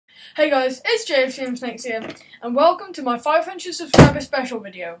Hey guys, it's JFCM Snakes here, and welcome to my 500 subscriber special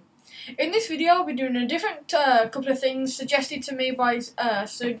video. In this video, I'll be doing a different couple of things suggested to me by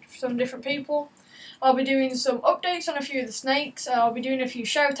some different people. I'll be doing some updates on a few of the snakes, I'll be doing a few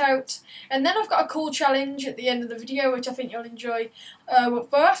shout-outs, and then I've got a cool challenge at the end of the video which I think you'll enjoy. But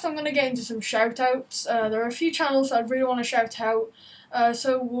first, I'm going to get into some shout-outs. There are a few channels that I really want to shout out.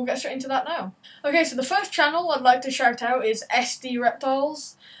 So we'll get straight into that now. Okay, so the first channel I'd like to shout out is SD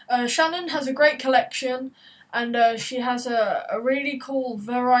Reptiles. Shannon has a great collection, and she has a really cool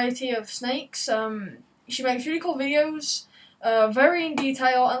variety of snakes. She makes really cool videos, very in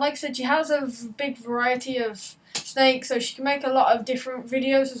detail, and like I said, she has a big variety of snakes, so she can make a lot of different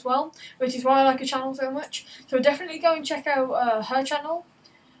videos as well, which is why I like her channel so much. So definitely go and check out her channel.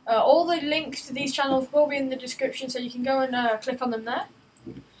 All the links to these channels will be in the description, so you can go and click on them there.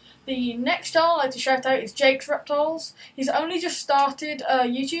 The next channel I'd like to shout out is Jake's Reptiles. He's only just started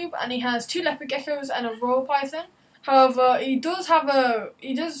YouTube, and he has 2 leopard geckos and a royal python. However, he does have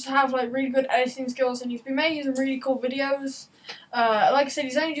like really good editing skills, and he's been making some really cool videos. Like I said,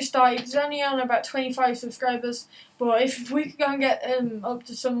 he's only just started. He's only on about 25 subscribers. But if we could go and get up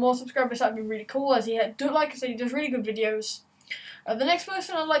to some more subscribers, that'd be really cool. As like I said, he does really good videos. The next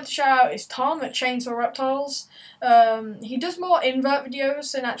person I'd like to shout out is Tom at Chainsaw Reptiles. He does more invert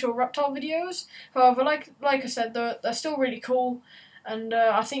videos than actual reptile videos. However, like I said, they're still really cool, and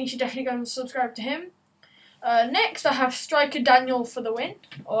I think you should definitely go and subscribe to him. Next, I have Striker Daniel for the win,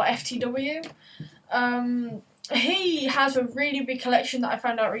 or FTW. He has a really big collection that I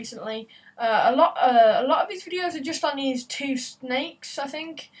found out recently. A lot of his videos are just on his 2 snakes, I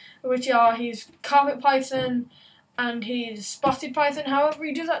think, which are his carpet python and his spotted python. However,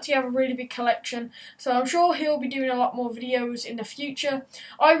 he does actually have a really big collection, so I'm sure he'll be doing a lot more videos in the future.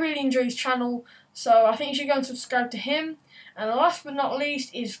 I really enjoy his channel, so I think you should go and subscribe to him. And last but not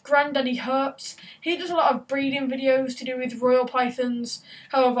least is Granddaddy Herps. He does a lot of breeding videos to do with royal pythons.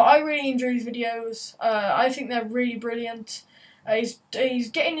 However, I really enjoy his videos. I think they're really brilliant. He's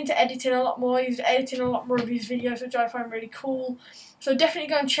getting into editing a lot more. He's editing a lot more of his videos, which I find really cool. So definitely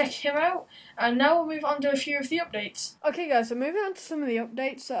go and check him out. And now we'll move on to a few of the updates. Okay guys, so moving on to some of the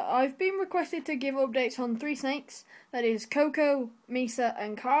updates. I've been requested to give updates on 3 snakes. That is Coco, Misa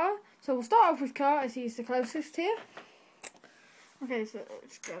and Car. So we'll start off with Car, as he's the closest here. Okay, so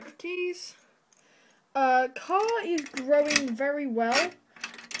let's grab the keys. Car is growing very well.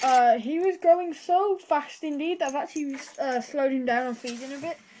 He was growing so fast indeed that I've actually slowed him down on feeding a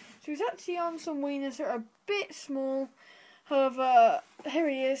bit. So he's actually on some weaners that are a bit small. However, here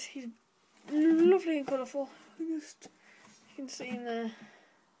he is. He's lovely and colourful. You can see him there.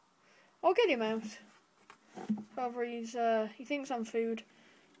 I'll get him out. However, he thinks I'm food.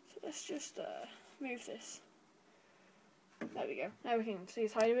 So let's just move this. There we go. Now we can see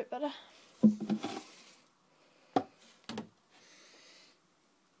his hide a bit better.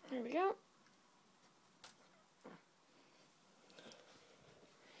 There we go.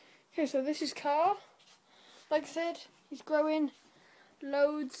 Okay, so this is Car. Like I said, he's growing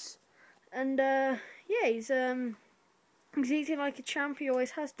loads, and yeah, he's eating like a champ. He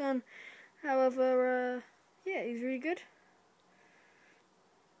always has done. However, yeah, he's really good.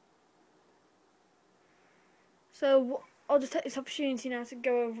 So I'll just take this opportunity now to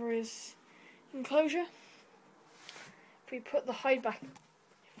go over his enclosure. If we put the hide back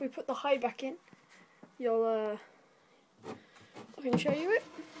in, I can show you it.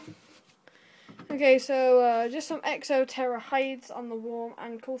 Okay, so just some Exo Terra hides on the warm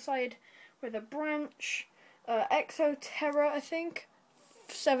ankle side with a branch. Exo Terra, I think,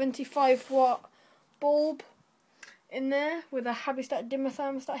 75 watt bulb in there with a Habistat dimmer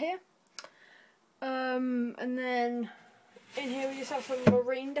thermostat here. And then in here we just have some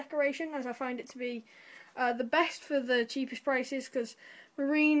marine decoration, as I find it to be the best for the cheapest prices, because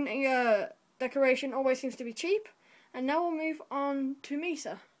marine decoration always seems to be cheap. And now we'll move on to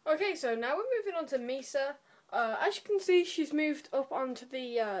Misa. Okay, so now we're moving on to Misa. As you can see, she's moved up onto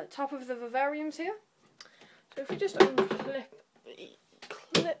the top of the vivariums here. So if we just unclip the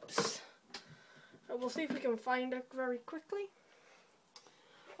clips, we'll see if we can find her very quickly.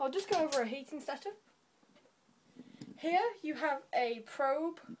 I'll just go over a heating setup. Here you have a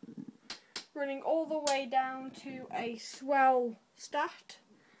probe running all the way down to a swell stat.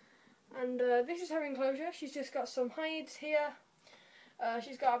 And this is her enclosure. She's just got some hides here.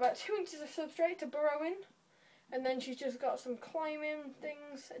 She's got about 2 inches of substrate to burrow in. And then she's just got some climbing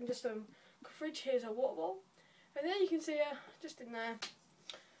things and just some coverage. Here's her water bowl. And there you can see her just in there.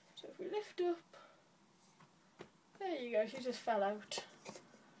 So if we lift up, there you go, she just fell out.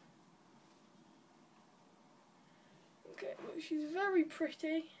 Okay, well, she's very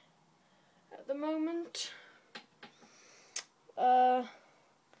pretty. at the moment.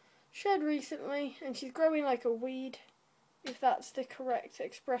 Shed recently, and she's growing like a weed, if that's the correct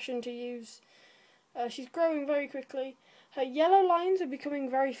expression to use. She's growing very quickly. Her yellow lines are becoming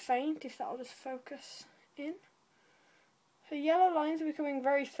very faint, if that'll just focus in. Her yellow lines are becoming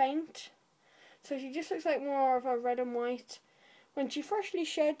very faint, so she just looks like more of a red and white. When she freshly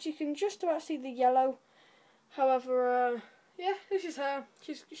sheds, you can just about see the yellow. However, yeah, this is her.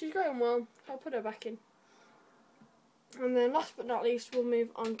 She's growing well. I'll put her back in. And then last but not least, we'll move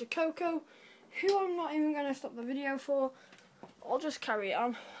on to Coco, who I'm not even going to stop the video for. I'll just carry it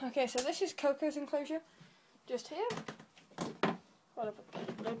on. Okay, so this is Coco's enclosure, just here. Gotta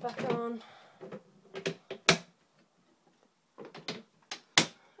put the lid back on.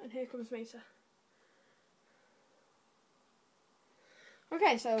 And here comes Mesa.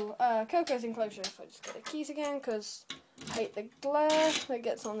 Okay, so Coco's enclosure. So I just get the keys again because I hate the glare that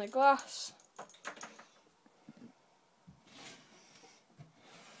gets on the glass.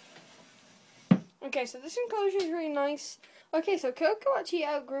 Okay, so this enclosure is really nice. Okay, so Coco actually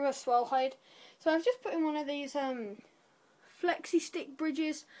outgrew a swell hide, so I've just put in one of these flexi stick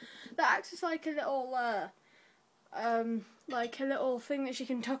bridges that acts as like a little thing that she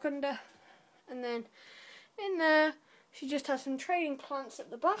can tuck under, and then in there she just has some trading plants at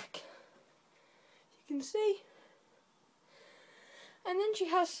the back, you can see, and then she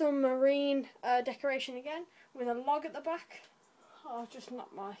has some marine decoration again with a log at the back. Oh, just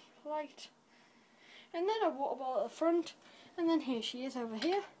not my light. And then a water bottle at the front, and then here she is over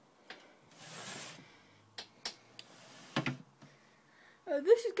here.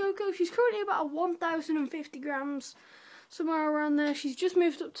 This is Coco. She's currently about 1,050 grams, somewhere around there. She's just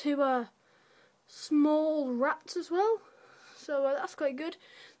moved up to small rats as well, so that's quite good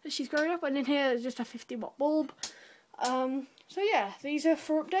that she's growing up. And in here is just a 50-watt bulb. So yeah, these are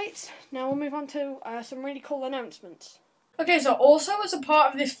for updates. Now we'll move on to some really cool announcements. Okay, so also as a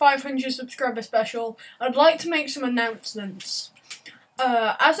part of this 500 subscriber special, I'd like to make some announcements.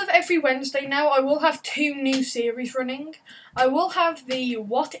 As of every Wednesday now, I will have 2 new series running. I will have the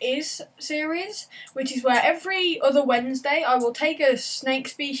What Is series, which is where every other Wednesday I will take a snake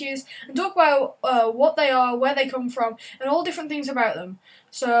species and talk about what they are, where they come from, and all different things about them.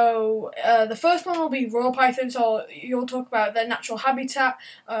 So the first one will be raw pythons, so you'll talk about their natural habitat,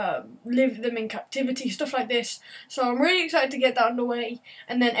 live them in captivity, stuff like this. So I'm really excited to get that underway.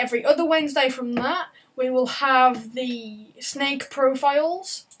 And then every other Wednesday from that, we will have the snake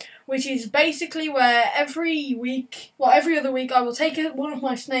profiles, which is basically where every other week I will take one of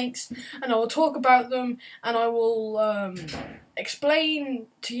my snakes and I will talk about them, and I will explain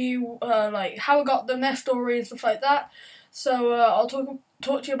to you like how I got them, their story and stuff like that. So I'll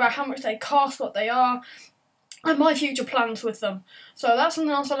talk to you about how much they cost, what they are, and my future plans with them. So that's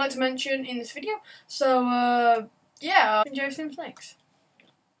something else I'd like to mention in this video. So yeah, enjoy some snakes.